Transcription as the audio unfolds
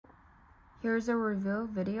Here's a review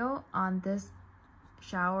video on this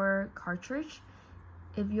shower cartridge.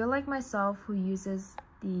 If you're like myself who uses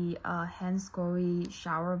the hansgrohe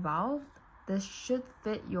shower valve, this should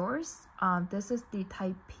fit yours. This is the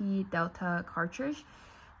Type P Delta cartridge,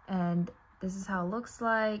 and this is how it looks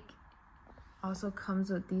like. Also comes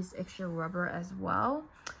with these extra rubber as well.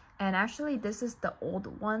 And actually this is the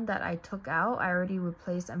old one that I took out. I already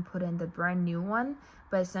replaced and put in the brand new one,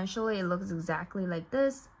 but essentially it looks exactly like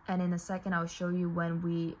this. And in a second I'll show you when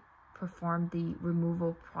we perform the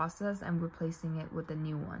removal process and replacing it with the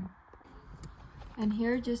new one. And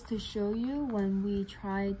here, just to show you when we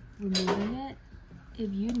try removing it,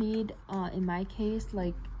 if you need in my case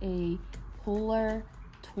like a puller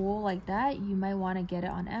tool like that, you might want to get it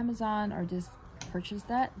on Amazon or just purchase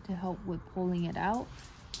that to help with pulling it out.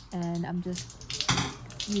 And I'm just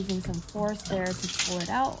using some force there to pull it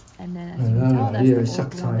out, and then as you can tell, that's the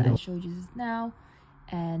old one that I showed you just now.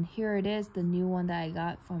 And here it is, the new one that I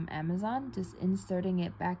got from Amazon, just inserting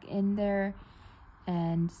it back in there.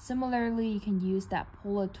 And similarly, you can use that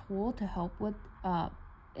puller tool to help with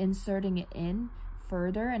inserting it in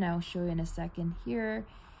further, and I'll show you in a second here.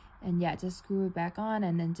 And yeah, just screw it back on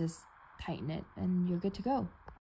and then just tighten it and you're good to go.